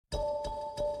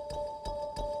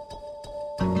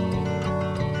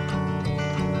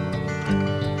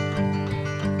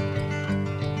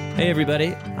Hey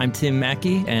everybody, I'm Tim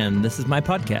Mackey, and this is my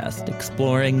podcast,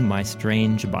 Exploring My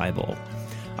Strange Bible.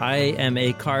 I am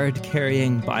a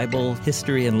card-carrying Bible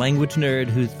history and language nerd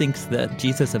who thinks that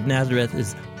Jesus of Nazareth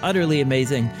is utterly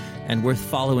amazing and worth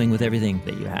following with everything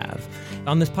that you have.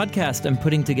 On this podcast, I'm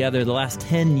putting together the last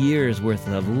 10 years worth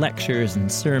of lectures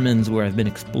and sermons where I've been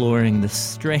exploring the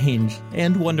strange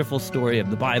and wonderful story of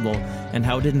the Bible and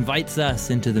how it invites us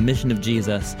into the mission of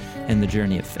Jesus and the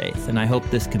journey of faith. And I hope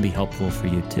this can be helpful for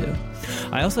you too.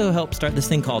 I also help start this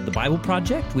thing called The Bible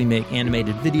Project. We make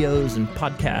animated videos and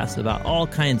podcasts about all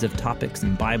kinds of topics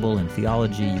in Bible and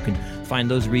theology. You can find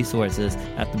those resources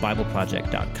at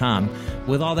thebibleproject.com.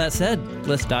 With all that said,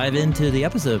 let's dive into the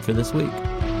episode for this week.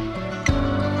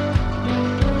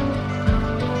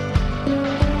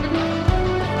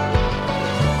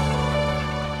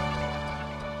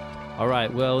 All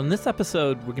right, well, in this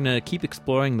episode, we're going to keep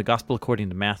exploring the Gospel according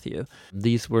to Matthew.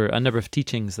 These were a number of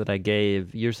teachings that I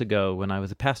gave years ago when I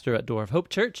was a pastor at Door of Hope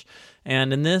Church.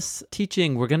 And in this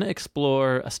teaching, we're going to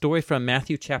explore a story from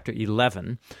Matthew chapter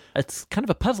 11. It's kind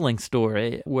of a puzzling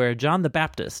story where John the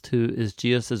Baptist, who is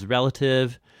Jesus'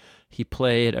 relative, he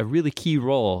played a really key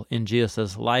role in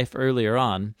Jesus' life earlier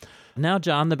on. Now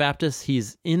John the Baptist,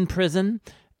 he's in prison,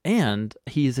 and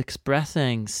he's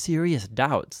expressing serious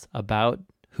doubts about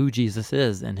who Jesus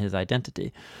is and his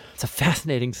identity. It's a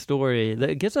fascinating story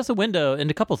that gives us a window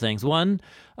into a couple things. One,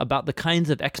 about the kinds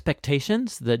of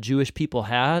expectations that Jewish people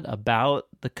had about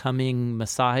the coming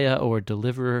Messiah or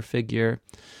deliverer figure,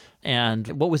 and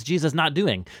what was Jesus not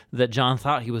doing that John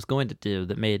thought he was going to do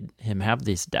that made him have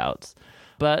these doubts.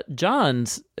 But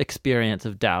John's experience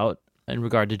of doubt in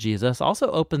regard to Jesus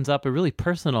also opens up a really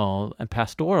personal and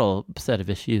pastoral set of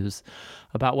issues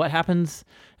about what happens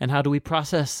and how do we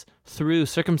process through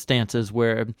circumstances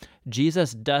where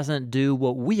Jesus doesn't do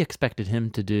what we expected him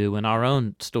to do in our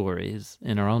own stories,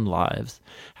 in our own lives.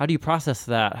 How do you process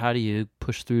that? How do you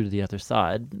push through to the other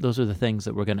side? Those are the things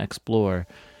that we're going to explore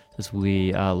as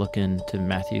we look into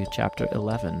Matthew chapter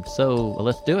 11. So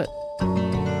let's do it.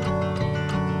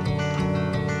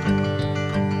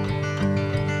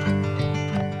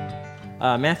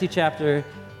 Matthew chapter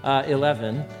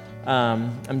 11.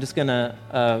 I'm just going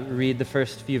to read the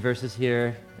first few verses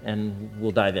here, and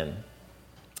we'll dive in.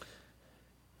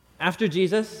 After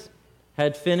Jesus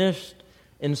had finished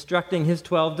instructing his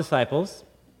 12 disciples,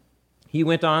 he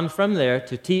went on from there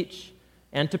to teach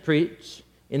and to preach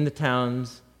in the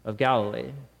towns of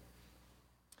Galilee.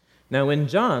 Now when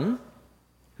John,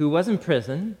 who was in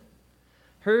prison,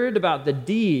 heard about the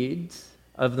deeds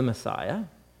of the Messiah,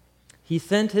 he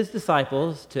sent his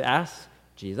disciples to ask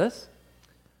Jesus,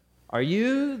 "Are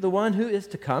you the one who is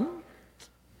to come?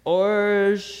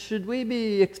 Or should we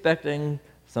be expecting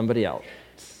somebody else?"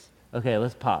 Okay,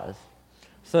 let's pause.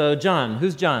 So John,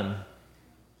 who's John?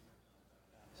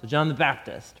 So John the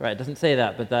Baptist, right? It doesn't say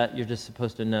that, but that you're just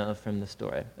supposed to know from the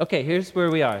story. Okay, here's where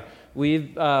we are.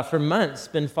 We've, for months,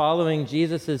 been following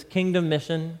Jesus' kingdom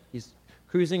mission. He's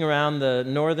cruising around the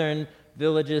northern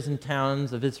villages and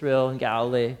towns of Israel and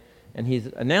Galilee, and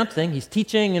he's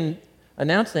teaching and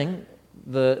announcing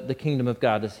the kingdom of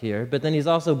God is here, but then he's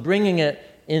also bringing it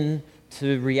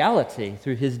into reality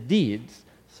through his deeds.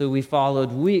 So we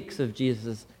followed weeks of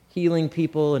Jesus healing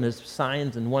people and his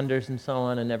signs and wonders and so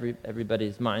on, and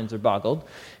everybody's minds are boggled.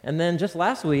 And then just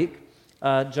last week,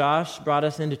 Josh brought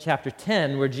us into chapter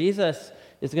 10, where Jesus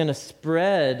is going to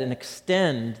spread and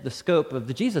extend the scope of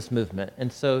the Jesus movement.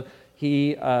 And so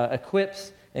he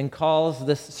equips and calls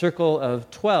this circle of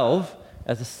 12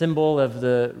 as a symbol of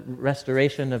the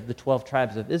restoration of the 12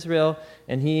 tribes of Israel,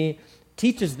 and he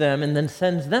teaches them and then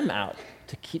sends them out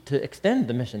to extend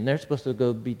the mission. They're supposed to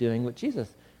go be doing what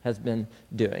Jesus has been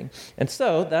doing. And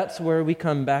so that's where we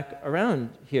come back around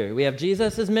here. We have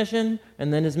Jesus' mission,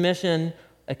 and then his mission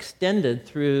extended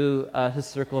through his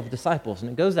circle of disciples.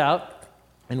 And it goes out,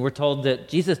 and we're told that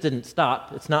Jesus didn't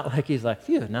stop. It's not like he's like,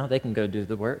 phew, now they can go do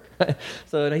the work.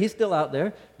 So he's still out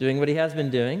there doing what he has been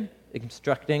doing,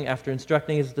 after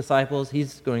instructing his disciples,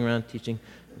 he's going around teaching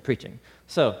and preaching.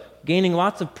 So gaining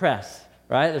lots of press,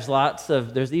 right?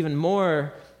 There's even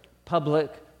more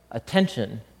public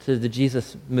attention to the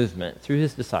Jesus movement through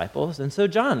his disciples. And so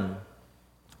John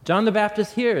the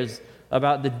Baptist hears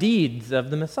about the deeds of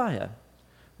the Messiah,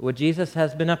 what Jesus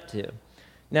has been up to.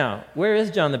 Now, where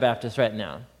is John the Baptist right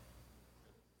now?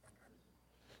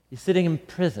 He's sitting in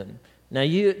prison. Now,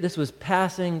 this was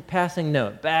passing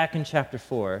note back in chapter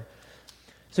 4.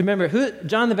 So remember,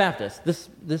 John the Baptist,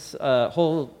 this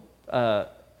whole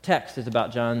text is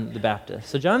about John the Baptist.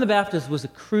 So John the Baptist was a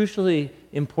crucially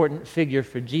important figure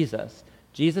for Jesus.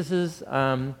 Jesus'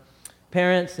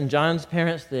 parents and John's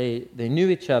parents, they knew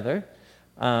each other.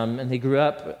 and they grew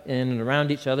up in and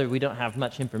around each other. We don't have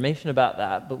much information about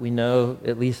that, but we know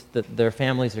at least that their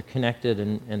families are connected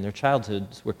and their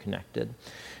childhoods were connected.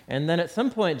 And then at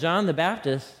some point, John the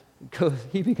Baptist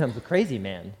he becomes a crazy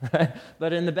man, right?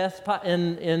 But in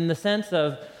the sense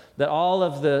of that all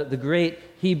of the great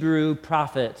Hebrew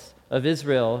prophets of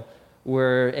Israel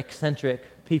were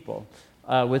eccentric people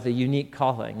with a unique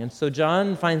calling. And so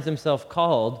John finds himself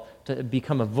called to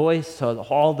become a voice to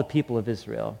all the people of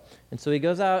Israel. And so he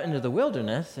goes out into the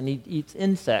wilderness and he eats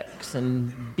insects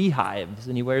and beehives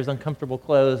and he wears uncomfortable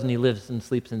clothes and he lives and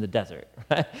sleeps in the desert,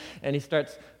 right? And he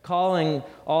starts calling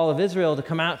all of Israel to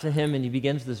come out to him, and he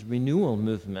begins this renewal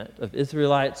movement of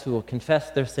Israelites who will confess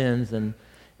their sins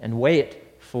and wait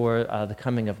for the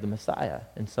coming of the Messiah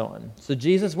and so on. So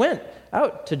Jesus went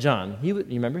out to John. You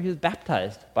remember, he was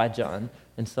baptized by John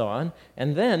and so on.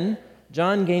 And then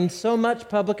John gained so much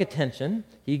public attention,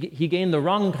 he gained the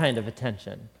wrong kind of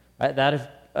attention, right?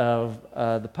 That of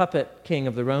the puppet king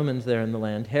of the Romans there in the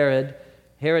land, Herod.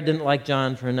 Herod didn't like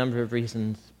John for a number of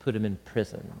reasons, put him in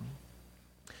prison.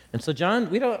 And so John,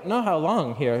 we don't know how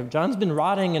long here. John's been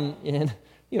rotting in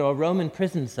a Roman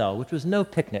prison cell, which was no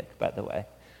picnic, by the way.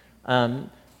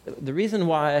 The reason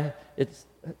why it's,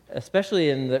 especially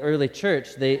in the early church,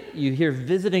 you hear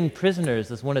visiting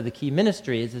prisoners as one of the key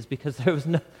ministries is because there was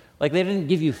they didn't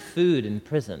give you food in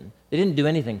prison. They didn't do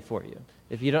anything for you.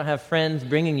 If you don't have friends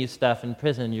bringing you stuff in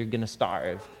prison, you're going to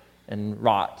starve and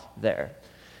rot there.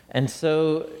 And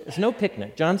so it's no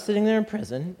picnic. John's sitting there in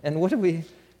prison, and what do we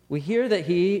hear that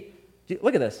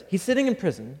look at this, he's sitting in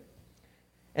prison,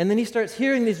 and then he starts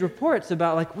hearing these reports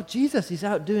about Jesus, he's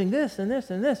out doing this and this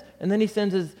and this, and then he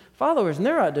sends his followers, and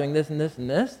they're out doing this and this and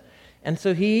this, and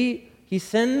so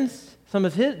John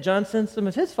sends some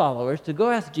of his followers to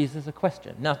go ask Jesus a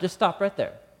question. Now, just stop right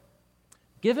there.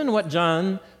 Given what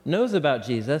John knows about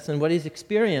Jesus and what he's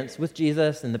experienced with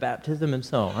Jesus and the baptism and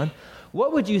so on,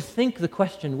 what would you think the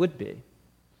question would be?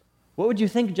 What would you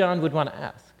think John would want to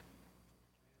ask?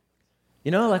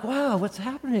 Wow, what's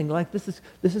happening? This is,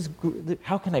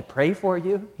 how can I pray for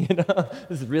you?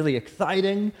 This is really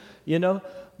exciting,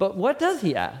 But what does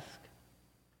he ask?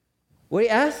 What he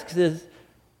asks is,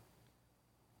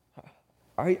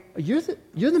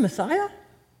 you're the Messiah?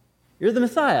 You're the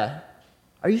Messiah.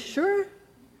 Are you sure?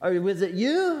 Or was it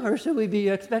you, or should we be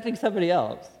expecting somebody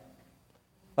else?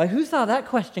 Who saw that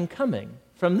question coming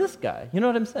from this guy? You know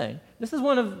what I'm saying? This is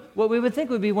one of what we would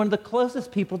think would be one of the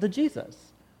closest people to Jesus.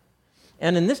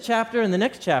 And in this chapter and the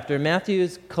next chapter,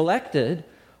 Matthew's collected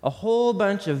a whole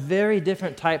bunch of very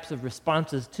different types of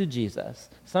responses to Jesus.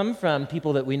 Some from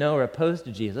people that we know are opposed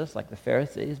to Jesus, like the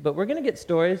Pharisees, but we're going to get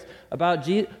stories about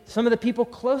some of the people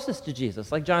closest to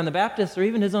Jesus, like John the Baptist or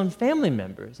even his own family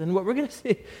members. And what we're going to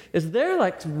see is they're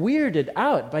weirded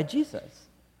out by Jesus.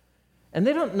 And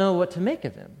they don't know what to make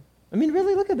of him. I mean,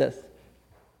 really, look at this.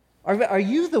 Are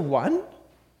you the one?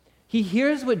 He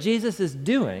hears what Jesus is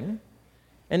doing,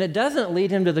 and it doesn't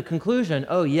lead him to the conclusion,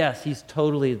 oh, yes, he's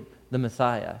totally the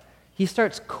Messiah. He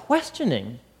starts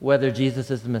questioning whether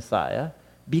Jesus is the Messiah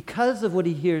because of what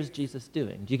he hears Jesus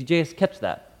doing. You just catch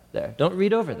that there. Don't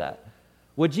read over that.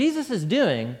 What Jesus is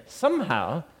doing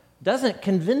somehow doesn't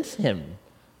convince him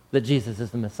that Jesus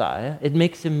is the Messiah. It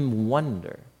makes him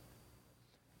wonder.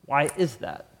 Why is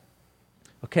that?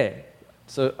 Okay,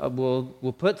 so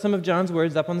we'll put some of John's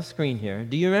words up on the screen here.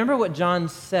 Do you remember what John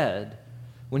said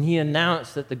when he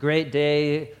announced that the great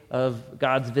day of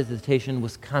God's visitation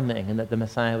was coming and that the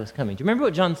Messiah was coming? Do you remember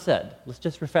what John said? Let's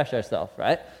just refresh ourselves,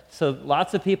 right? So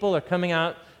lots of people are coming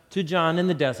out to John in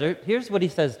the desert. Here's what he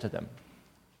says to them.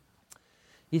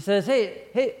 He says,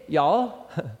 hey, y'all.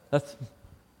 That's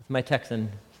my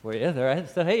Texan for you, all right?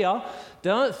 So, hey, y'all,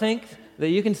 don't think that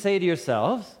you can say to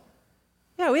yourselves,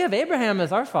 yeah, we have Abraham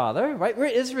as our father, right? We're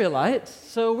Israelites,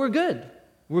 so we're good.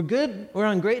 We're good. We're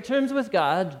on great terms with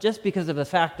God just because of the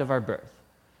fact of our birth.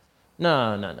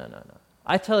 No.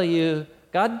 I tell you,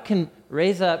 God can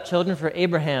raise up children for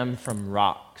Abraham from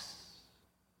rocks.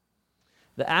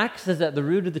 The axe is at the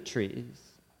root of the trees.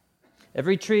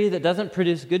 Every tree that doesn't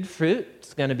produce good fruit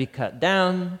is going to be cut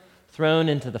down, thrown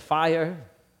into the fire.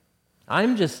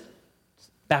 I'm just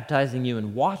baptizing you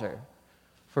in water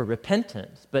for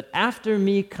repentance, but after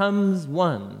me comes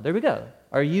one. There we go.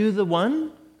 Are you the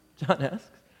one? John asks.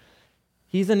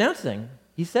 He's announcing.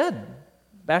 He said,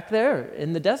 back there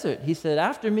in the desert, he said,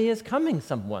 after me is coming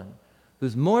someone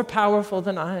who's more powerful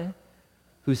than I,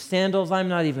 whose sandals I'm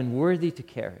not even worthy to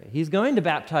carry. He's going to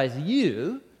baptize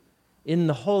you in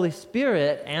the Holy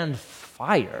Spirit and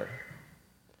fire.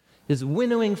 His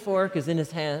winnowing fork is in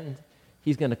his hand.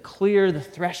 He's going to clear the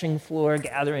threshing floor,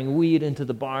 gathering wheat into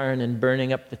the barn and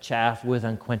burning up the chaff with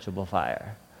unquenchable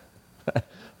fire.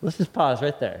 Let's just pause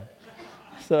right there.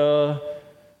 So,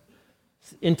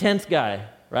 intense guy,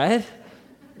 right?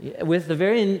 With a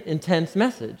very intense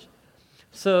message.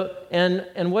 So,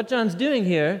 and what John's doing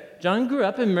here, John grew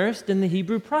up immersed in the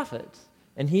Hebrew prophets,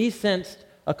 and he sensed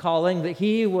a calling that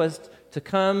he was to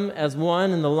come as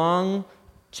one in the long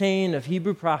chain of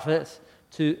Hebrew prophets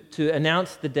to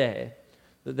announce the day.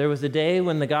 That there was a day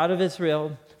when the God of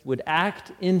Israel would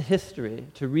act in history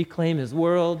to reclaim his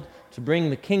world, to bring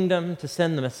the kingdom, to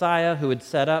send the Messiah who would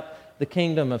set up the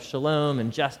kingdom of shalom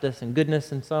and justice and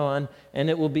goodness and so on. And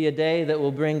it will be a day that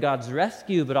will bring God's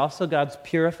rescue, but also God's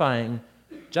purifying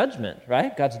judgment,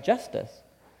 right? God's justice.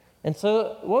 And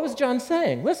so what was John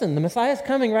saying? Listen, the Messiah's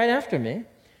coming right after me,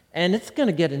 and it's going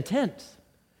to get intense.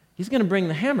 He's going to bring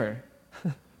the hammer.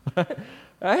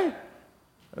 Right?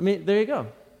 I mean, there you go.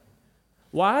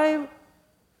 Why?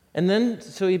 And then,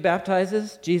 so he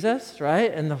baptizes Jesus,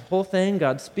 right? And the whole thing,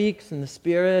 God speaks in the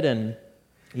Spirit, and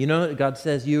God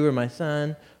says, "You are my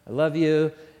son, I love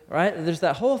you," right? There's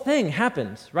that whole thing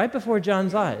happens right before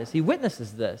John's eyes. He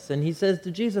witnesses this, and he says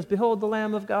to Jesus, "Behold the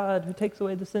Lamb of God who takes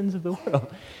away the sins of the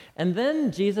world." And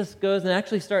then Jesus goes and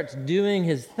actually starts doing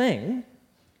his thing,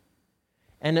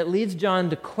 and it leads John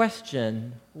to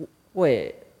question,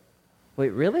 wait,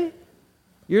 really?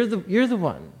 You're the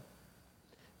one.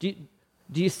 Do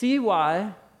you see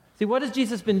why? See, what has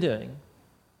Jesus been doing?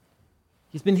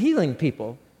 He's been healing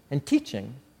people and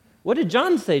teaching. What did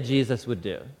John say Jesus would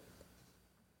do?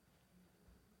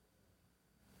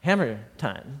 Hammer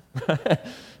time.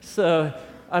 So,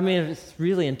 it's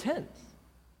really intense.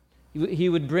 He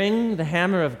would bring the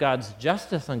hammer of God's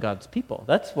justice on God's people.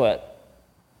 That's what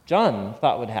John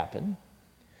thought would happen.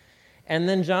 And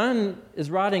then John is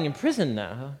rotting in prison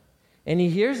now, and he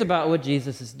hears about what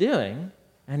Jesus is doing,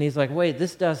 and he's like, wait,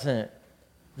 this doesn't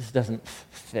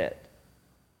fit.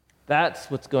 That's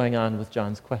what's going on with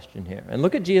John's question here. And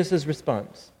look at Jesus'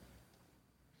 response.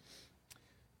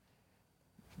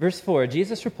 Verse 4,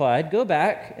 Jesus replied, "Go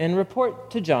back and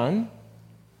report to John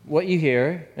what you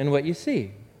hear and what you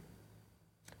see.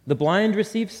 The blind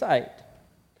receive sight,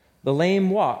 the lame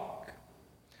walk,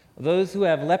 those who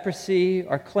have leprosy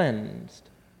are cleansed,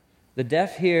 the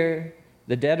deaf hear,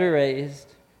 the dead are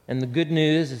raised, and the good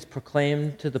news is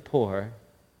proclaimed to the poor.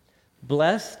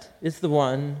 Blessed is the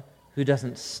one who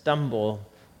doesn't stumble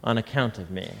on account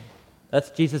of me." That's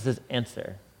Jesus'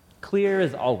 answer. Clear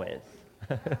as always.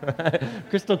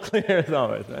 Crystal clear as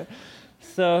always, right?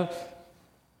 So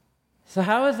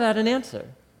how is that an answer?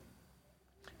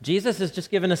 Jesus has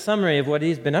just given a summary of what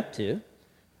he's been up to.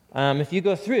 If you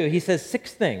go through, he says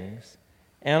 6 things.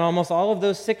 And almost all of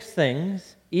those 6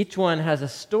 things, each one has a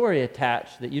story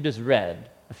attached that you just read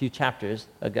a few chapters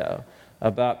ago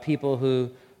about people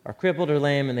who are crippled or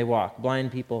lame and they walk,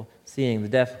 blind people seeing, the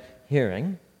deaf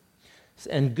hearing,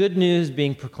 and good news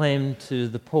being proclaimed to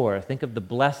the poor. Think of the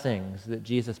blessings that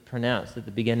Jesus pronounced at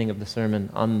the beginning of the Sermon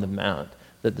on the Mount,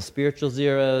 that the spiritual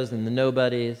zeros and the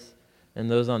nobodies and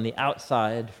those on the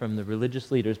outside from the religious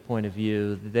leaders' point of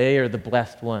view, they are the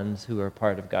blessed ones who are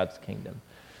part of God's kingdom.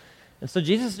 And so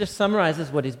Jesus just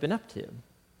summarizes what he's been up to.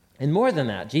 And more than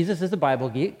that, Jesus is a Bible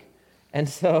geek, and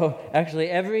so actually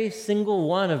every single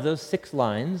one of those 6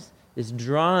 lines is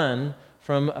drawn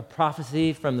from a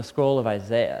prophecy from the scroll of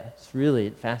Isaiah. It's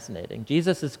really fascinating.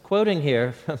 Jesus is quoting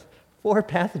here from 4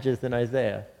 passages in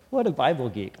Isaiah. What a Bible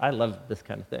geek. I love this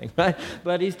kind of thing, right?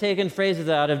 But he's taken phrases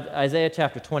out of Isaiah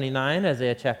chapter 29,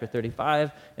 Isaiah chapter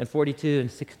 35, and 42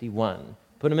 and 61.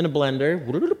 Put them in a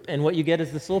blender, and what you get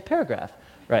is this little paragraph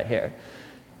right here.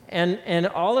 And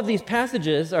all of these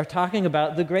passages are talking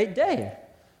about the great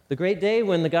day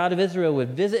when the God of Israel would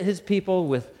visit his people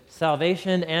with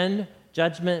salvation and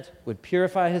judgment, would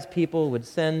purify his people, would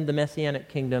send the Messianic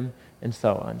kingdom, and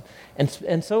so on.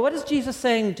 And so what is Jesus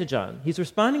saying to John? He's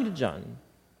responding to John.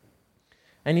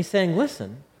 And he's saying,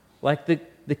 listen, like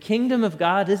the kingdom of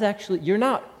God is actually,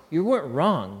 you weren't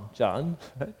wrong, John.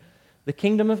 The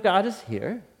kingdom of God is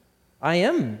here. I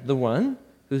am the one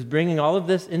who's bringing all of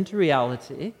this into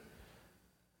reality,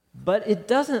 but it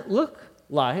doesn't look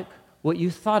like what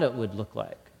you thought it would look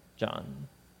like, John.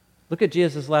 Look at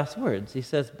Jesus' last words. He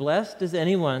says, "Blessed is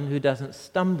anyone who doesn't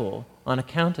stumble on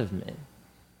account of me."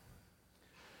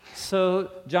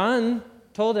 So John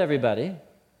told everybody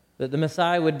that the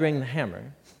Messiah would bring the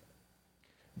hammer.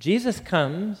 Jesus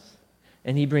comes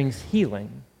and he brings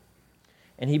healing.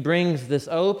 And he brings this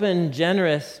open,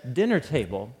 generous dinner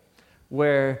table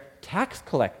where tax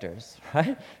collectors,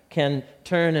 right, can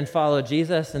turn and follow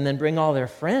Jesus and then bring all their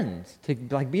friends to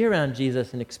be around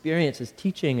Jesus and experience his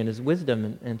teaching and his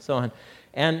wisdom and so on.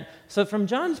 And so from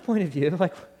John's point of view,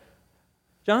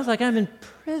 John's like, I'm in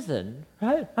prison,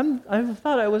 right? I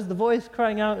thought I was the voice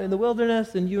crying out in the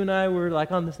wilderness, and you and I were like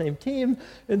on the same team,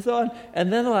 and so on.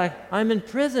 And then like, I'm in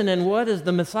prison, and what is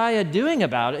the Messiah doing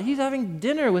about it? He's having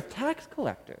dinner with tax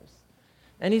collectors,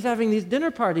 and he's having these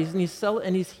dinner parties, and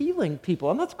he's healing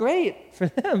people, and that's great for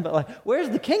them. But like, where's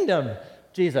the kingdom,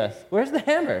 Jesus? Where's the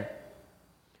hammer?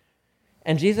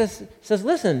 And Jesus says,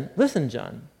 listen,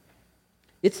 John.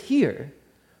 It's here,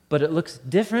 but it looks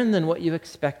different than what you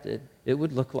expected it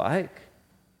would look like.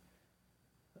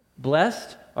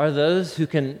 Blessed are those who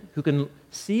can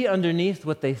see underneath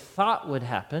what they thought would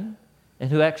happen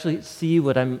and who actually see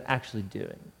what I'm actually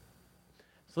doing.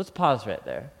 So let's pause right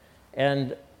there.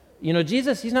 And,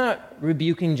 Jesus, he's not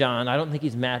rebuking John. I don't think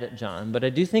he's mad at John, but I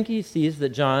do think he sees that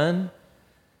John,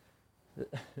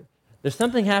 there's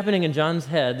something happening in John's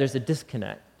head. There's a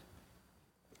disconnect.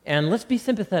 And let's be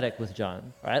sympathetic with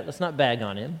John, all right? Let's not bag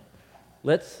on him.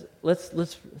 Let's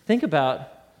think about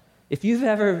if you've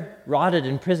ever rotted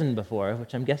in prison before,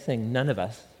 which I'm guessing none of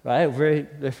us, right? Very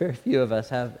few of us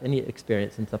have any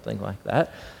experience in something like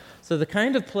that. So the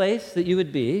kind of place that you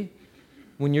would be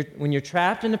when you're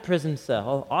trapped in a prison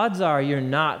cell, odds are you're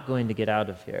not going to get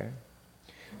out of here.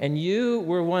 And you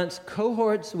were once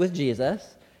cohorts with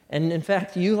Jesus, and in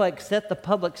fact, you set the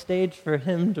public stage for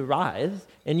him to rise,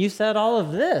 and you said all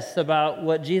of this about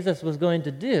what Jesus was going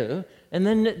to do, and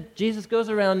then Jesus goes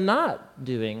around not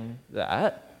doing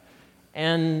that,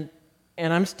 and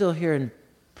I'm still here in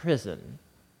prison.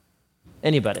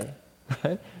 Anybody,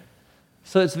 right?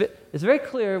 So it's very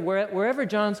clear wherever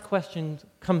John's question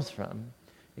comes from,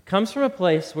 it comes from a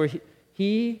place where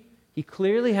he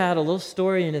clearly had a little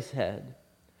story in his head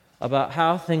about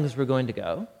how things were going to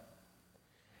go,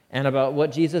 and about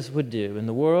what Jesus would do in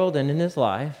the world and in his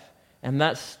life, and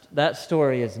that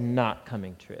story is not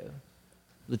coming true.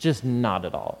 It's just not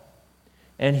at all.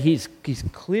 And he's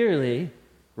clearly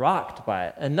rocked by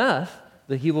it enough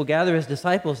that he will gather his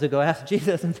disciples to go ask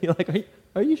Jesus and be like,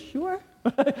 are you sure?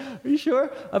 Are you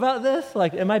sure about this?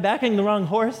 Am I backing the wrong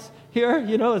horse here?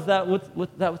 Is that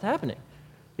what's happening?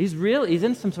 He's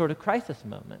in some sort of crisis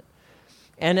moment.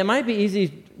 And it might be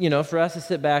easy, for us to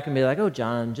sit back and be like, oh,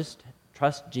 John, just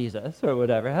trust Jesus or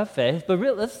whatever, have faith, but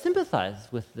really, let's sympathize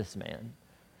with this man.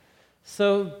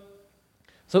 So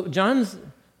John's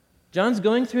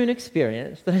going through an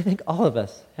experience that I think all of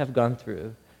us have gone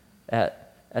through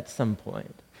at some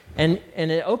point. And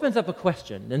it opens up a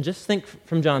question, and just think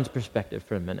from John's perspective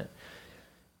for a minute.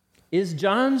 Is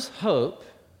John's hope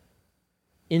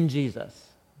in Jesus?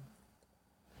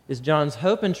 Is John's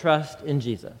hope and trust in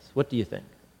Jesus? What do you think?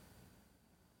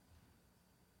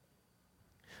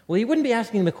 Well, he wouldn't be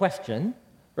asking the question,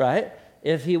 right,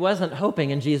 if he wasn't hoping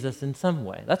in Jesus in some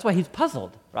way. That's why he's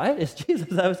puzzled, right? It's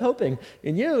Jesus, I was hoping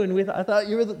in you, and I thought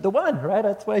you were the one, right?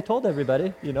 That's why I told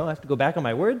everybody, I have to go back on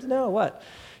my words now, what?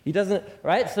 He doesn't,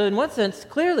 right? So in one sense,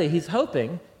 clearly he's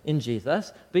hoping in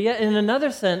Jesus, but yet in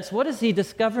another sense, what is he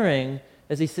discovering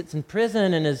as he sits in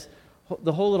prison and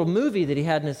the whole little movie that he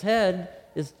had in his head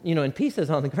is, in pieces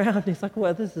on the ground. He's like,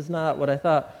 well, this is not what I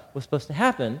thought was supposed to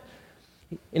happen.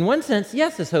 In one sense,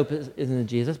 yes, his hope is in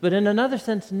Jesus, but in another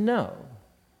sense, no.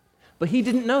 But he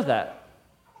didn't know that.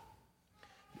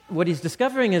 What he's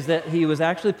discovering is that he was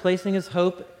actually placing his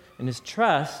hope and his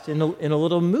trust in a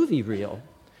little movie reel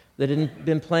that had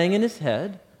been playing in his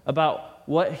head about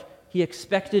what he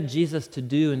expected Jesus to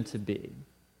do and to be.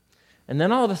 And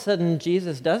then all of a sudden,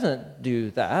 Jesus doesn't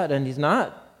do that, and he's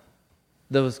not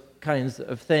those kinds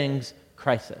of things,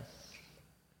 crisis.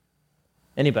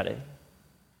 Anybody?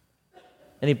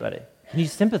 Can you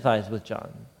sympathize with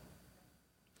John?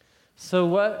 So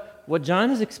what John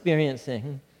is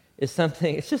experiencing is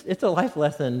something, it's a life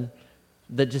lesson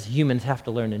that just humans have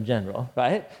to learn in general,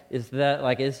 right? Is that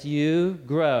as you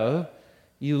grow,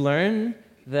 you learn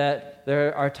that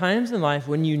there are times in life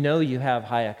when you have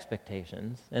high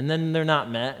expectations, and then they're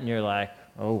not met, and you're like,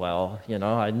 oh, well,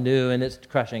 I knew, and it's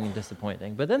crushing and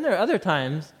disappointing. But then there are other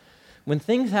times when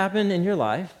things happen in your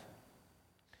life,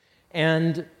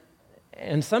 and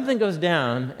something goes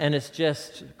down, and it's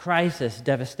just crisis,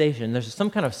 devastation. There's some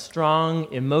kind of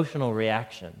strong emotional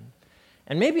reaction.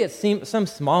 And maybe it's some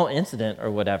small incident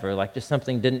or whatever, like just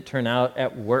something didn't turn out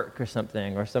at work or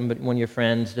something, or one of your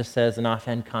friends just says an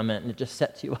offhand comment and it just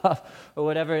sets you off or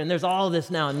whatever, and there's all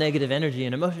this now negative energy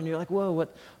and emotion. You're like, whoa,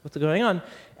 what's going on?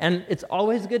 And it's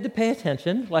always good to pay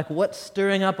attention, what's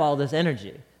stirring up all this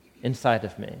energy inside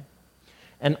of me?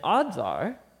 And odds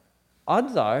are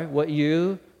what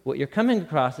you're coming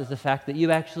across is the fact that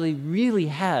you actually really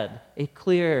had a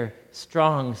clear,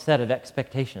 strong set of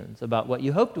expectations about what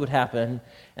you hoped would happen,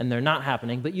 and they're not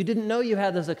happening, but you didn't know you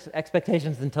had those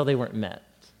expectations until they weren't met.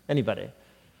 Anybody?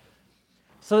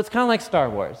 So it's kind of like Star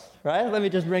Wars, right? Let me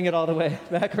just bring it all the way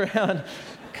back around.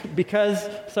 But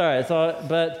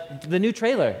the new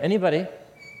trailer, anybody?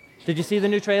 Did you see the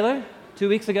new trailer 2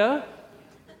 weeks ago?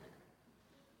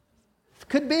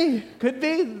 Could be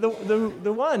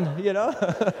the one, you know?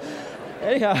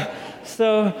 Anyhow,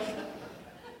 so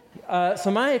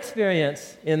my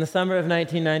experience in the summer of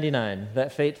 1999,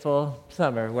 that fateful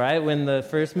summer, right, when the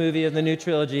first movie of the new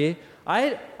trilogy,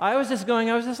 I was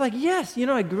just like, yes, you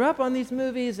know, I grew up on these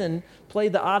movies and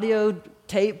played the audio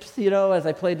tapes, you know, as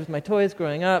I played with my toys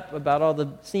growing up about all the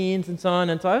scenes and so on,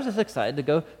 and so I was just excited to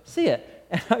go see it.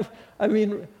 And I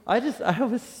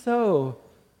was so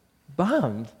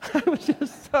bummed. I was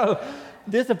just so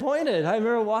disappointed. I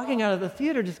remember walking out of the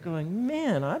theater just going,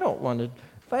 man, I don't want to,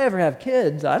 if I ever have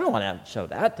kids, I don't want to have to show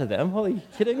that to them. Are you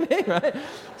kidding me, right?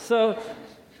 So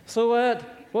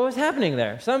what was happening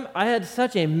there? I had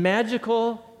such a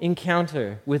magical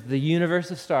encounter with the universe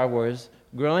of Star Wars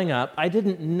growing up. I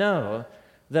didn't know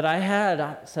that I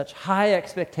had such high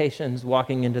expectations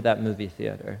walking into that movie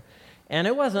theater. And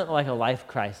it wasn't like a life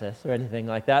crisis or anything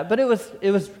like that, but it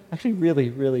was actually really,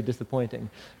 really disappointing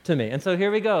to me. And so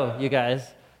here we go, you guys.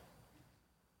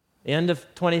 The end of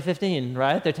 2015,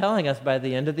 right? They're telling us by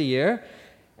the end of the year.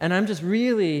 And I'm just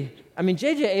really,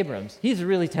 J.J. Abrams, he's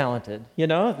really talented, you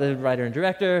know, the writer and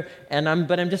director,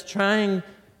 but I'm just trying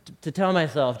to tell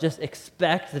myself, just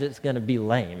expect that it's going to be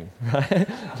lame, right?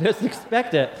 Just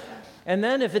expect it. And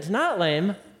then if it's not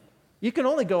lame, you can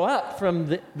only go up from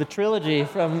the trilogy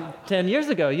from 10 years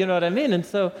ago, you know what I mean? And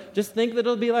so just think that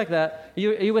it'll be like that. Are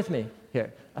you with me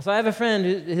here? So I have a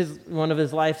friend, one of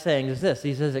his life sayings is this.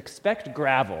 He says, expect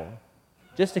gravel.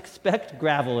 Just expect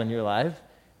gravel in your life.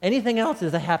 Anything else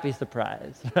is a happy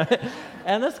surprise, right?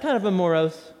 And that's kind of a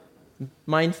morose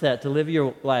mindset to live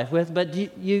your life with, but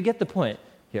you get the point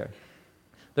here.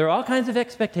 There are all kinds of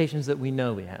expectations that we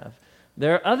know we have.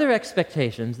 There are other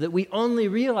expectations that we only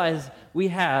realize we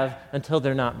have until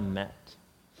they're not met.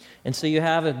 And so you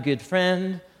have a good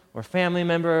friend or family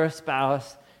member or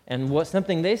spouse, and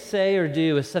something they say or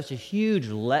do is such a huge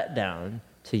letdown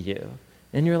to you.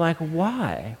 And you're like,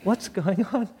 why? What's going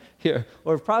on here?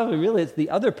 Or probably really it's the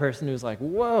other person who's like,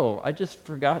 whoa, I just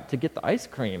forgot to get the ice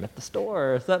cream at the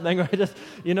store or something, or I just,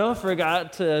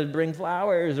 forgot to bring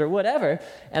flowers or whatever.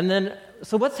 And then,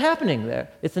 so what's happening there?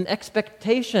 It's an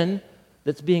expectation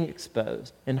that's being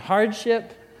exposed. And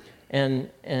hardship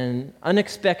and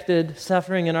unexpected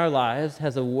suffering in our lives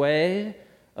has a way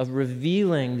of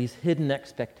revealing these hidden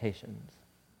expectations.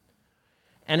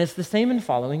 And it's the same in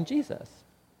following Jesus.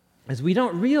 As we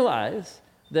don't realize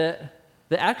that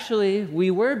actually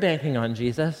we were banking on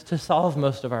Jesus to solve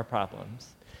most of our problems.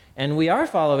 And we are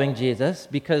following Jesus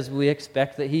because we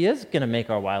expect that he is going to make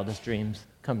our wildest dreams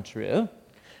come true.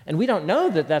 And we don't know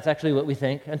that that's actually what we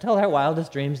think until our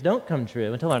wildest dreams don't come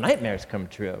true, until our nightmares come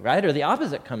true, right? Or the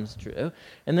opposite comes true.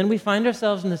 And then we find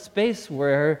ourselves in the space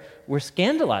where we're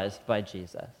scandalized by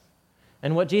Jesus.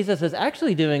 And what Jesus is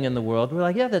actually doing in the world, we're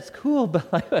like, yeah, that's cool,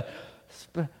 but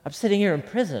I'm sitting here in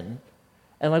prison.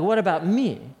 And what about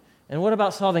me? And what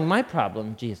about solving my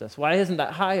problem, Jesus? Why isn't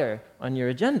that higher on your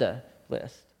agenda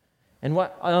list? And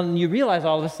you realize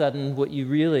all of a sudden what you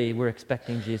really were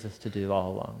expecting Jesus to do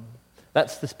all along.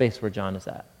 That's the space where John is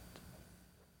at.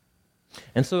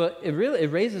 And so it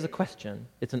raises a question.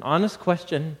 It's an honest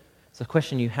question. It's a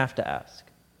question you have to ask.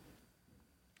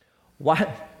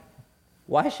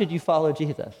 Why should you follow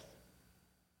Jesus?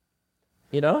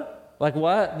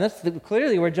 What? That's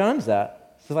clearly where John's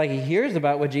at. So he hears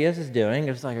about what Jesus is doing.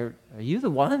 It's like, are you the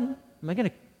one? Am I going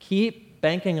to keep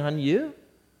banking on you?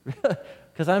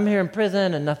 Because I'm here in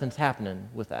prison and nothing's happening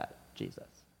with that, Jesus.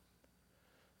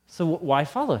 So why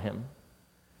follow him?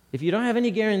 If you don't have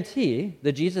any guarantee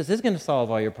that Jesus is going to solve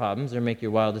all your problems or make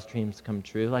your wildest dreams come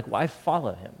true, why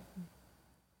follow him?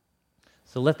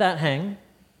 So let that hang,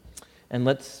 and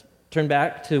let's turn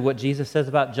back to what Jesus says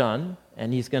about John,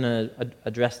 and he's going to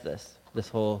address this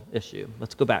whole issue.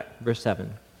 Let's go back, verse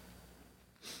 7.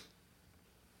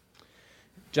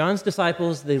 John's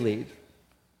disciples, they leave.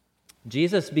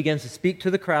 Jesus begins to speak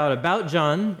to the crowd about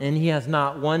John, and he has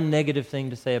not one negative thing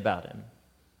to say about him.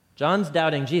 John's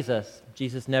doubting Jesus.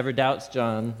 Jesus never doubts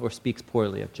John or speaks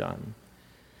poorly of John.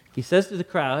 He says to the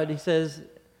crowd, he says,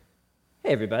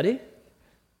 hey, everybody,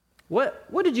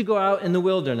 what did you go out in the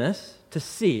wilderness to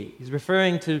see? He's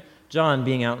referring to John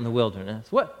being out in the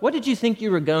wilderness. What did you think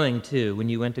you were going to when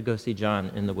you went to go see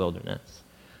John in the wilderness?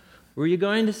 Were you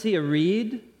going to see a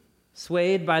reed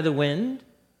swayed by the wind?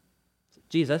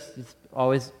 Jesus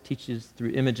always teaches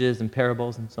through images and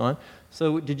parables and so on.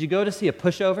 So did you go to see a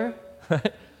pushover?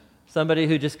 Somebody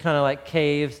who just kind of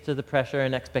caves to the pressure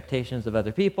and expectations of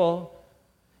other people?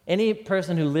 Any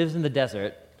person who lives in the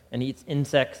desert and eats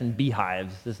insects and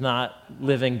beehives is not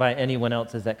living by anyone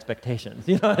else's expectations.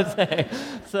 You know what I'm saying?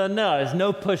 So no, there's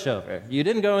no pushover. You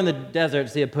didn't go in the desert to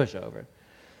see a pushover.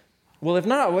 Well, if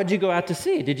not, what did you go out to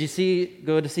see? Did you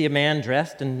go to see a man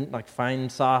dressed in like fine,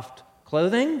 soft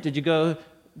clothing? Did you go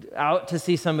out to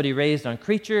see somebody raised on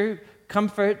creature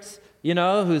comforts, you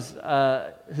know,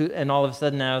 and all of a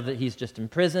sudden now that he's just in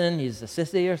prison, he's a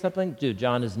sissy or something? Dude,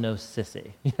 John is no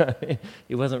sissy.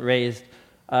 He wasn't raised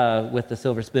with the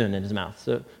silver spoon in his mouth,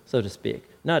 so to speak.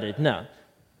 No, dude, no.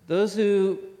 Those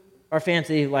who are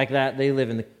fancy like that, they live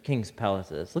in the king's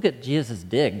palaces. Look at Jesus'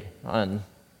 dig on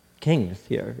kings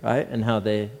here, right, and how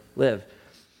they live.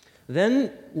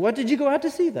 Then, what did you go out to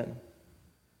see then?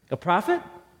 A prophet?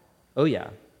 Oh, yeah.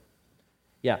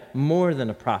 Yeah, more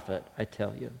than a prophet, I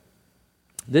tell you.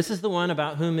 This is the one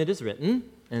about whom it is written,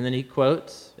 and then he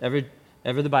quotes, ever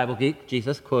the Bible geek,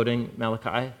 Jesus quoting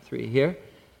Malachi 3 here.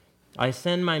 I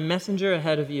send my messenger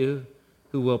ahead of you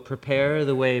who will prepare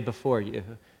the way before you.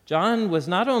 John was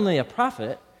not only a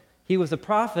prophet, he was a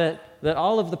prophet that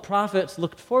all of the prophets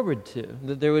looked forward to,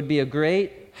 that there would be a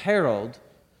great herald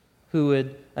who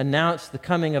would announce the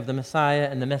coming of the Messiah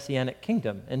and the Messianic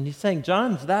kingdom. And he's saying,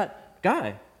 John's that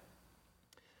guy.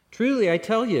 Truly, I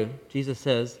tell you, Jesus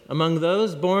says, among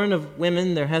those born of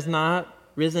women there has not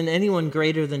risen anyone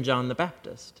greater than John the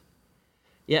Baptist.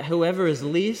 Yet whoever is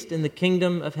least in the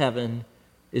kingdom of heaven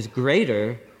is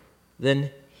greater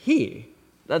than he.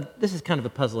 This is kind of a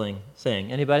puzzling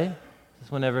saying. Anybody?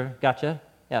 This one ever gotcha?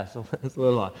 Yeah, so it's a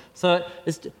little odd. So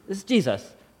it's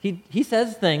Jesus. He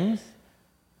says things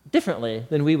differently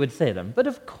than we would say them. But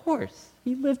of course,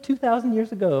 he lived 2,000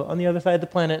 years ago on the other side of the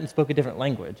planet and spoke a different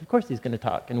language. Of course he's going to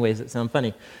talk in ways that sound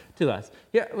funny to us.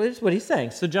 Yeah, that's what he's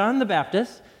saying. So John the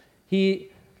Baptist, he's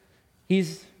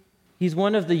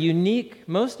one of the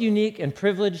most unique and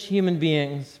privileged human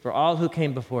beings for all who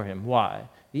came before him. Why?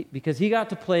 Because he got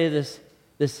to play this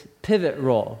pivot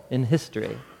role in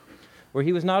history, where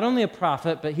he was not only a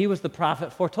prophet, but he was the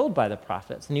prophet foretold by the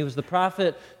prophets. And he was the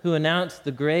prophet who announced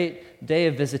the great day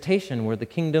of visitation where the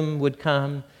kingdom would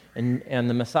come and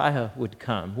the Messiah would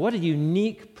come. What a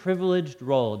unique, privileged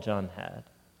role John had.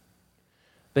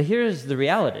 But here's the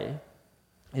reality,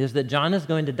 is that John is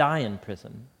going to die in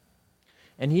prison.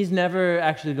 And he's never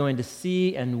actually going to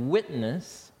see and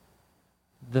witness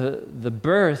the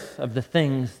birth of the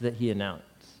things that he announced.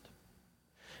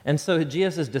 And so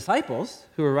Jesus' disciples,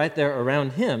 who are right there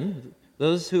around him,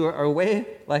 those who are away,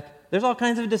 there's all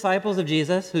kinds of disciples of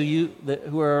Jesus who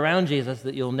are around Jesus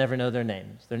that you'll never know their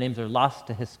names. Their names are lost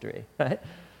to history, right?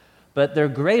 But they're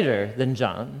greater than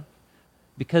John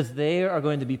because they are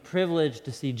going to be privileged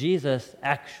to see Jesus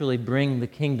actually bring the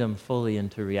kingdom fully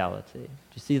into reality.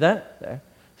 Do you see that there?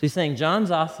 So he's saying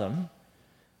John's awesome,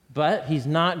 but he's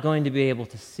not going to be able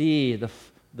to see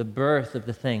the birth of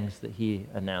the things that he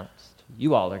announced.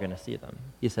 You all are going to see them,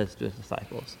 he says to his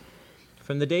disciples.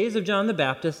 From the days of John the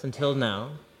Baptist until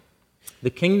now, the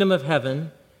kingdom of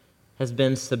heaven has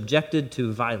been subjected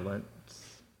to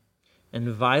violence, and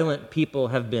violent people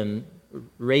have been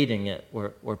raiding it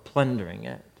or plundering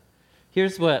it.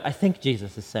 Here's what I think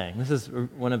Jesus is saying. This is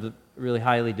one of the really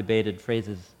highly debated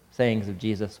sayings of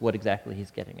Jesus, what exactly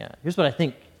he's getting at. Here's what I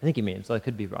think he means, so I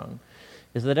could be wrong,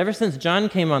 is that ever since John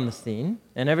came on the scene,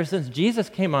 and ever since Jesus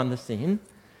came on the scene,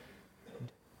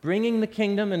 bringing the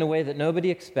kingdom in a way that nobody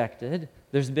expected,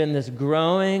 there's been this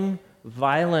growing,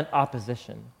 violent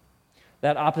opposition.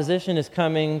 That opposition is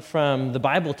coming from the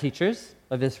Bible teachers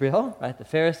of Israel, right, the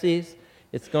Pharisees.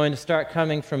 It's going to start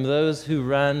coming from those who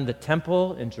run the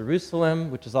temple in Jerusalem,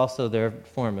 which is also their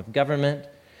form of government.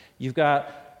 You've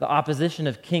got the opposition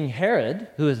of King Herod,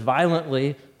 who is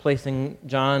violently placing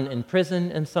John in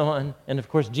prison and so on. And of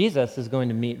course, Jesus is going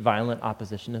to meet violent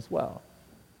opposition as well.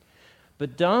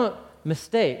 But don't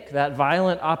mistake that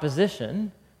violent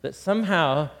opposition that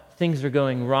somehow things are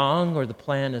going wrong or the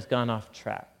plan has gone off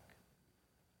track.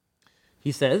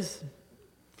 He says,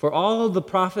 for all the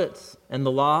prophets and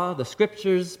the law, the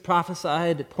scriptures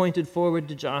prophesied, pointed forward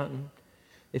to John.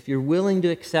 If you're willing to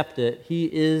accept it, he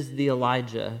is the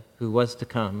Elijah who was to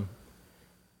come.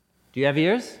 Do you have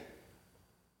ears?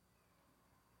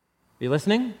 Are you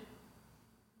listening?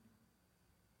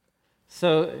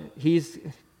 So he's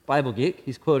Bible geek,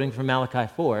 he's quoting from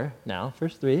Malachi 4 now,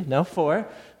 verse 3, now 4,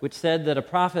 which said that a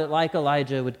prophet like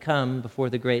Elijah would come before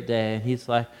the great day. And he's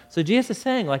like, so Jesus is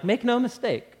saying, make no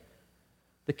mistake,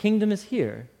 the kingdom is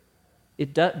here.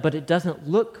 But it doesn't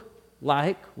look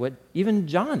like what even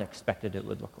John expected it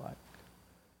would look like.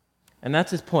 And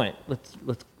that's his point.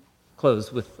 Let's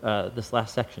close with this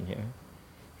last section here.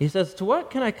 He says, to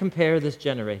what can I compare this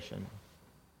generation?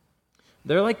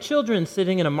 They're like children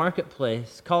sitting in a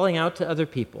marketplace, calling out to other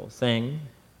people, saying,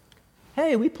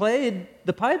 "Hey, we played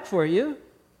the pipe for you.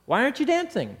 Why aren't you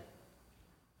dancing?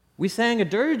 We sang a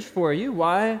dirge for you.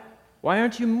 Why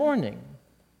aren't you mourning?"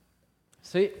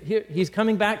 So here, he's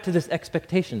coming back to this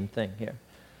expectation thing here.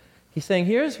 He's saying,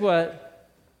 here's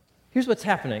what's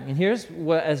happening, and here's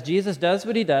what, as Jesus does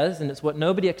what he does, and it's what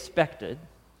nobody expected,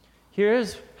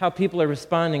 here's how people are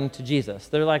responding to Jesus.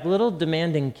 They're like little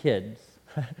demanding kids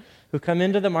who come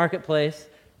into the marketplace,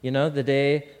 the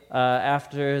day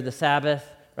after the Sabbath,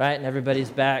 right? And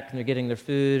everybody's back, and they're getting their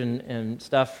food and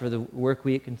stuff for the work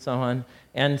week and so on.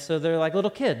 And so they're like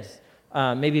little kids,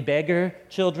 maybe beggar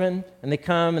children, and they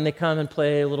come and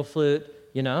play a little flute,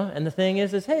 And the thing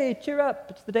is, hey, cheer up.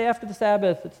 It's the day after the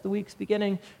Sabbath. It's the week's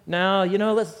beginning. Now,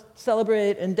 let's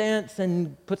celebrate and dance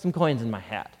and put some coins in my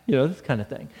hat, this kind of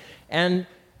thing. And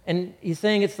he's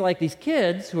saying it's like these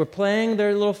kids who are playing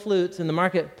their little flutes in the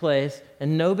marketplace,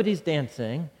 and nobody's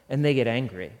dancing, and they get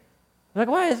angry. They're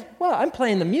like, well, I'm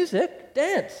playing the music.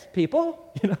 Dance,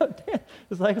 people. Dance.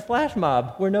 It's like a flash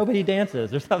mob where nobody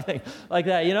dances or something like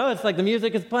that. It's like the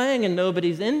music is playing and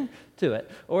nobody's into it.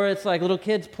 Or it's like little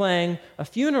kids playing a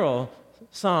funeral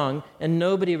song and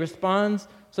nobody responds.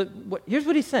 So here's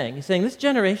what he's saying. He's saying this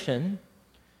generation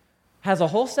has a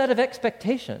whole set of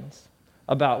expectations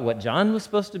about what John was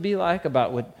supposed to be like,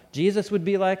 about what Jesus would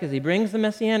be like as he brings the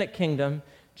Messianic kingdom.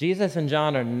 Jesus and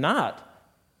John are not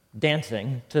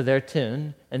dancing to their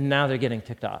tune, and now they're getting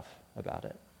ticked off about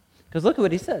it. Because look at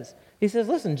what he says. He says,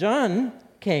 listen, John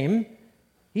came.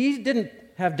 He didn't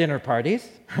have dinner parties,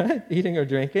 right? Eating or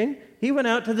drinking. He went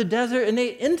out to the desert and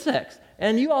ate insects,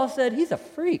 and you all said he's a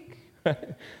freak.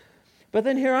 But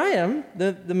then here I am,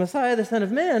 the Messiah, the Son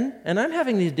of Man, and I'm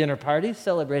having these dinner parties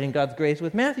celebrating God's grace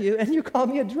with Matthew, and you call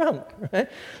me a drunk,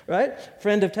 right?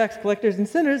 Friend of tax collectors and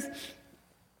sinners.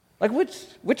 Like,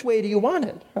 which way do you want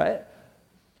it, right?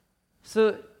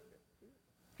 So,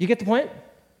 you get the point?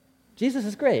 Jesus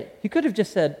is great. He could have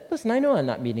just said, listen, I know I'm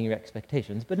not meeting your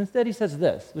expectations, but instead he says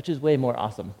this, which is way more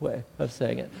awesome way of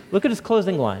saying it. Look at his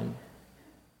closing line.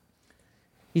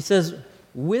 He says,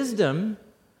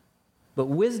 but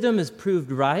wisdom is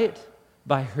proved right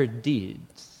by her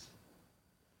deeds.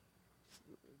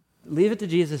 Leave it to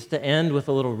Jesus to end with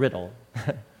a little riddle,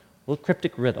 a little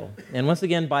cryptic riddle. And once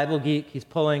again, Bible geek, he's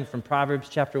pulling from Proverbs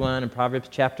chapter 1 and Proverbs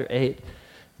chapter 8,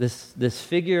 this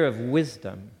figure of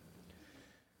wisdom,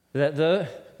 that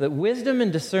wisdom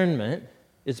and discernment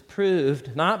is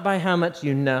proved not by how much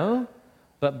you know,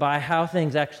 but by how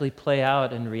things actually play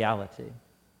out in reality.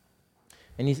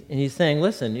 And he's saying,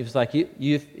 listen, he was like,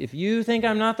 if you think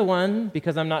I'm not the one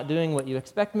because I'm not doing what you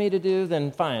expect me to do,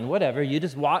 then fine, whatever. You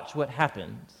just watch what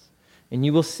happens. And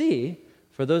you will see,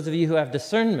 for those of you who have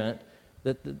discernment,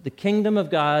 that the kingdom of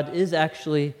God is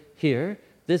actually here.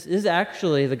 This is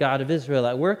actually the God of Israel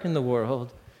at work in the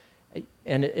world.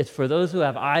 And it's for those who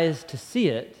have eyes to see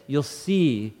it, you'll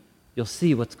see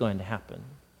what's going to happen.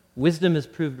 Wisdom is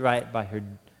proved right by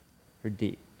her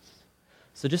deeds.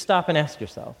 So just stop and ask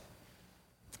yourself,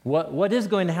 what is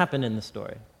going to happen in the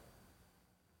story?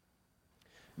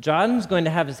 John's going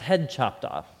to have his head chopped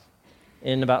off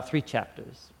in about 3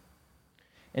 chapters.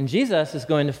 And Jesus is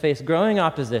going to face growing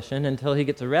opposition until he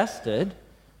gets arrested,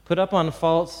 put up on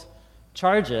false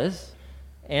charges,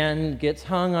 and gets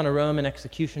hung on a Roman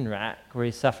execution rack where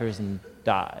he suffers and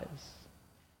dies.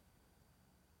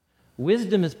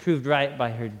 Wisdom is proved right by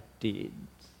her deeds.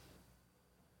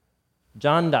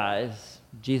 John dies,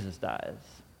 Jesus dies.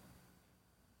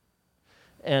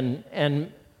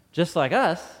 And just like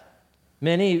us,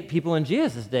 many people in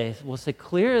Jesus' days will say,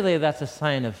 clearly that's a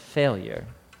sign of failure.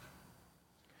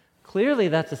 Clearly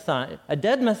that's a sign. A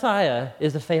dead Messiah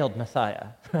is a failed Messiah.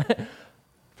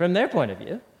 From their point of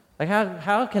view. Like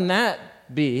how can that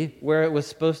be where it was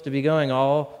supposed to be going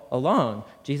all along?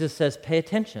 Jesus says, pay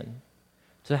attention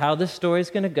to how this story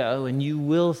is going to go, and you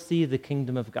will see the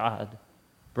kingdom of God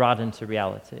brought into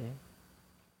reality.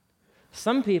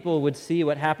 Some people would see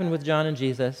what happened with John and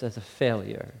Jesus as a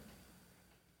failure.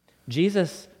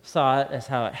 Jesus saw it as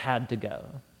how it had to go.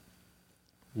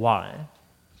 Why?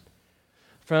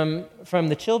 From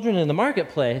the children in the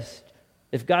marketplace,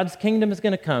 if God's kingdom is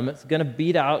going to come, it's going to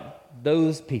beat out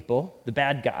those people, the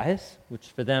bad guys, which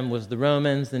for them was the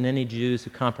Romans and any Jews who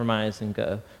compromise and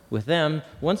go with them.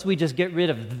 Once we just get rid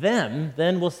of them,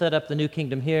 then we'll set up the new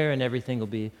kingdom here and everything will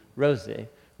be rosy.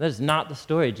 That is not the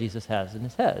story Jesus has in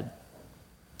his head.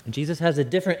 And Jesus has a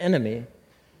different enemy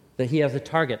that he has a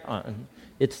target on.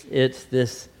 It's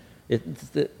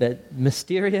that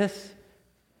mysterious,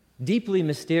 deeply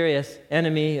mysterious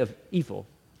enemy of evil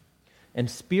and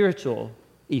spiritual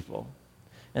evil.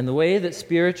 And the way that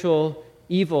spiritual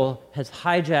evil has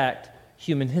hijacked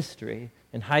human history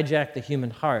and hijacked the human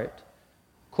heart,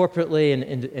 corporately and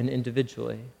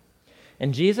individually.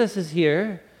 And Jesus is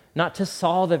here not to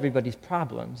solve everybody's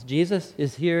problems. Jesus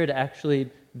is here to actually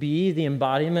be the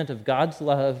embodiment of God's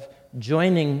love,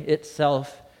 joining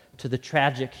itself to the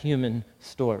tragic human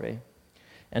story,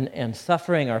 and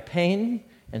suffering our pain,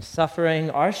 and suffering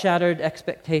our shattered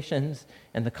expectations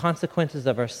and the consequences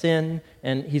of our sin.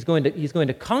 And he's going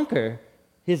to conquer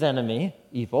his enemy,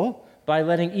 evil, by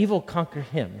letting evil conquer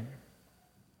him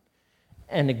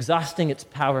and exhausting its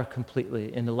power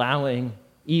completely and allowing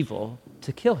evil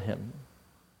to kill him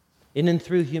in and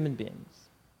through human beings.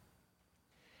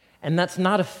 And that's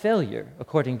not a failure,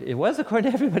 according to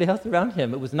everybody else around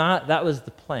him. It was not, that was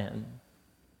the plan.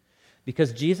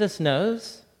 Because Jesus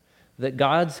knows that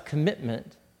God's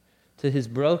commitment to his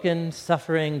broken,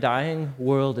 suffering, dying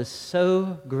world is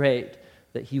so great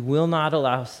that he will not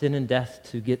allow sin and death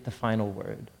to get the final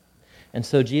word. And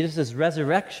so Jesus'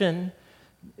 resurrection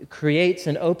creates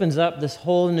and opens up this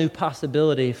whole new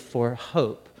possibility for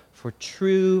hope, for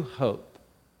true hope,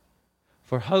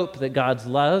 for hope that God's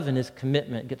love and his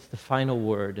commitment gets the final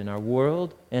word in our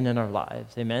world and in our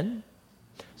lives. Amen?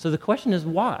 So the question is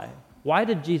why? Why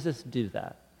did Jesus do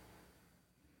that?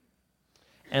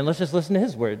 And let's just listen to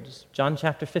his words. John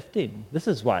chapter 15. This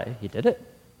is why he did it.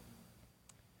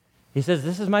 He says,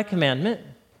 "This is my commandment,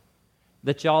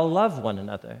 that y'all love one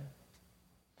another,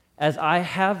 as I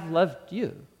have loved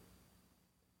you.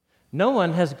 No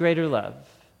one has greater love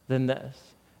than this,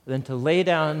 than to lay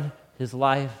down his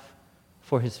life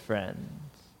for his friends."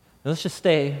 Now let's just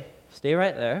stay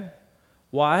right there.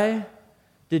 Why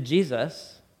did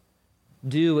Jesus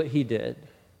do what he did?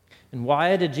 And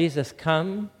why did Jesus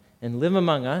come and live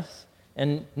among us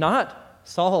and not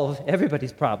solve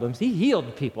everybody's problems? He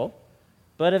healed people,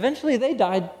 but eventually they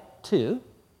died too.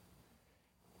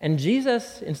 And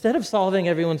Jesus, instead of solving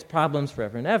everyone's problems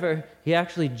forever and ever, he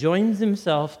actually joins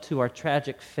himself to our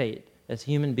tragic fate as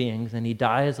human beings, and he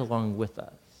dies along with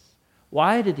us.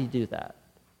 Why did he do that?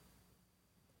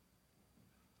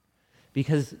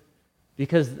 Because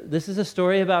this is a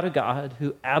story about a God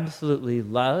who absolutely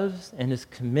loves and is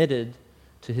committed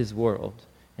to his world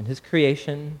and his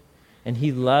creation, and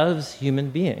he loves human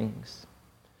beings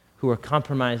who are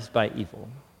compromised by evil.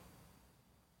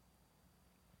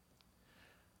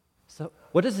 So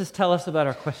what does this tell us about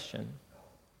our question?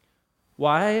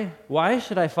 Why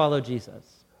should I follow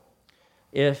Jesus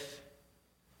if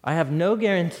I have no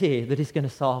guarantee that he's going to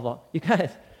solve all? You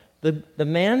guys, the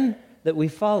man that we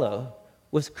follow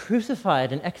was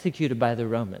crucified and executed by the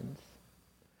Romans.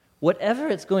 Whatever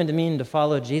it's going to mean to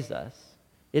follow Jesus,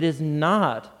 it is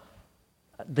not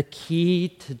the key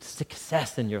to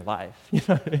success in your life, you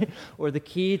know what I mean? Or the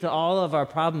key to all of our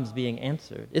problems being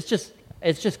answered. It's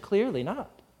just clearly not.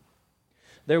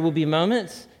 There will be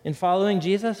moments in following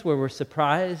Jesus where we're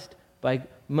surprised by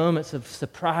moments of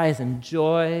surprise and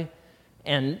joy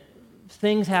and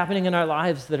things happening in our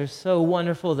lives that are so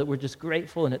wonderful that we're just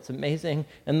grateful and it's amazing.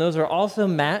 And those are also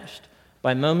matched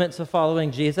by moments of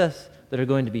following Jesus that are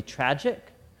going to be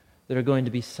tragic, that are going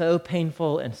to be so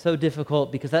painful and so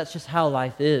difficult, because that's just how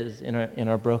life is in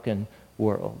our broken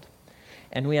world.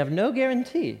 And we have no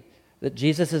guarantee that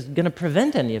Jesus is going to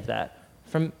prevent any of that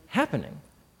from happening.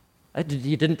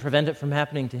 He didn't prevent it from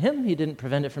happening to him. He didn't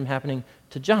prevent it from happening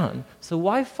to John. So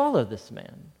why follow this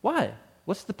man? Why?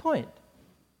 What's the point?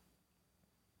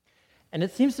 And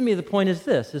it seems to me the point is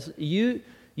this: is you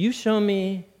show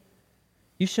me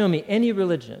any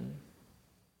religion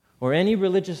or any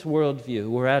religious worldview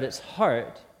where at its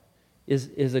heart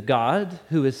is a God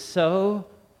who is so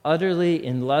utterly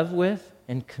in love with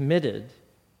and committed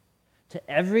to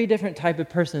every different type of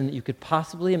person that you could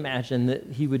possibly imagine, that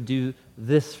he would do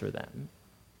this for them.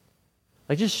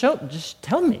 Like, just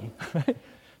tell me. Right?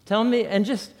 Tell me, and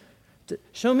just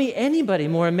show me anybody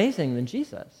more amazing than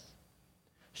Jesus.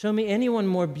 Show me anyone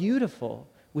more beautiful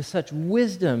with such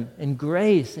wisdom and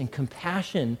grace and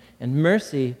compassion and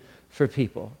mercy for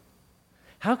people.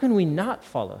 How can we not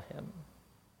follow him?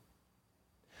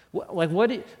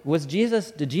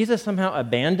 Did Jesus somehow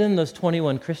abandon those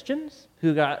 21 Christians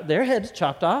who got their heads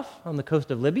chopped off on the coast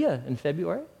of Libya in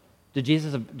February? Did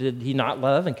he not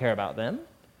love and care about them?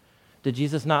 Did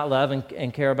Jesus not love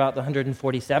and care about the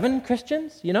 147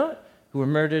 Christians, who were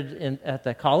murdered at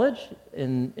the college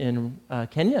in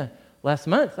Kenya last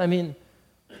month? I mean,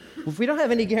 if we don't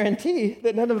have any guarantee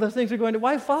that none of those things are going to,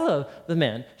 why follow the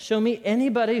man? Show me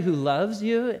anybody who loves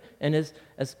you and is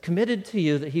as committed to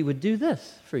you that he would do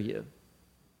this for you.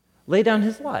 Lay down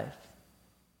his life.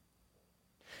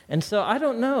 And so I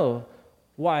don't know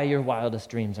why your wildest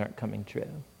dreams aren't coming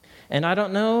true. And I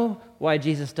don't know why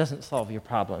Jesus doesn't solve your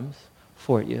problems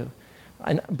for you.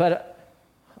 But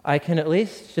I can at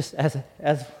least, just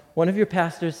as one of your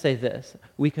pastors, say this: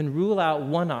 we can rule out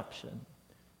one option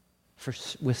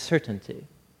with certainty.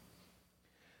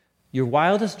 Your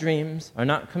wildest dreams are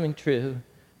not coming true.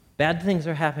 Bad things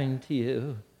are happening to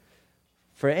you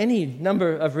for any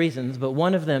number of reasons, but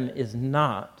one of them is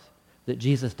not that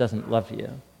Jesus doesn't love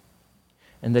you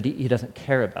and that he doesn't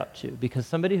care about you, because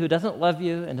somebody who doesn't love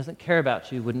you and doesn't care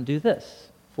about you wouldn't do this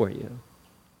for you.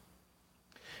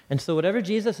 And so whatever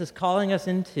Jesus is calling us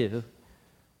into,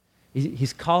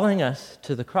 he's calling us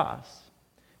to the cross,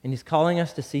 and he's calling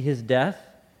us to see his death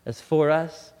as for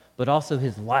us, but also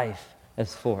his life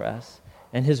as for us,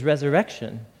 and his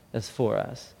resurrection as for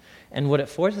us. And what it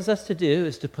forces us to do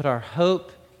is to put our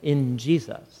hope in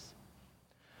Jesus.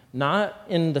 Not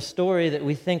in the story that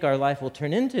we think our life will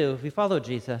turn into if we follow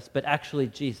Jesus, but actually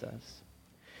Jesus.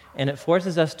 And it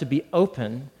forces us to be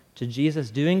open to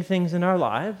Jesus doing things in our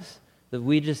lives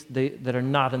that are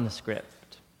not in the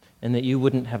script and that you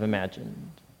wouldn't have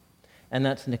imagined. And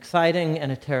that's an exciting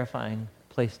and a terrifying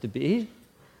place to be.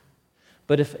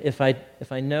 But if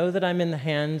I know that I'm in the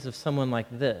hands of someone like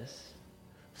this,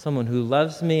 someone who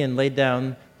loves me and laid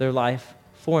down their life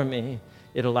for me,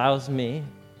 it allows me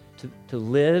to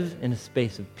live in a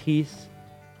space of peace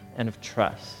and of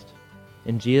trust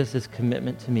in Jesus'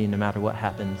 commitment to me no matter what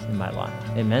happens in my life.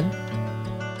 Amen?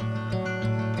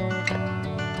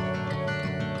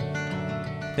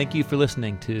 Thank you for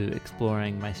listening to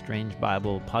Exploring My Strange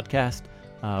Bible podcast.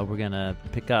 We're going to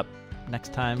pick up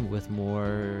next time with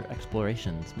more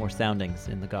explorations, more soundings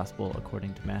in the gospel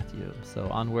according to Matthew. So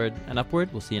onward and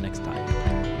upward. We'll see you next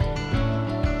time.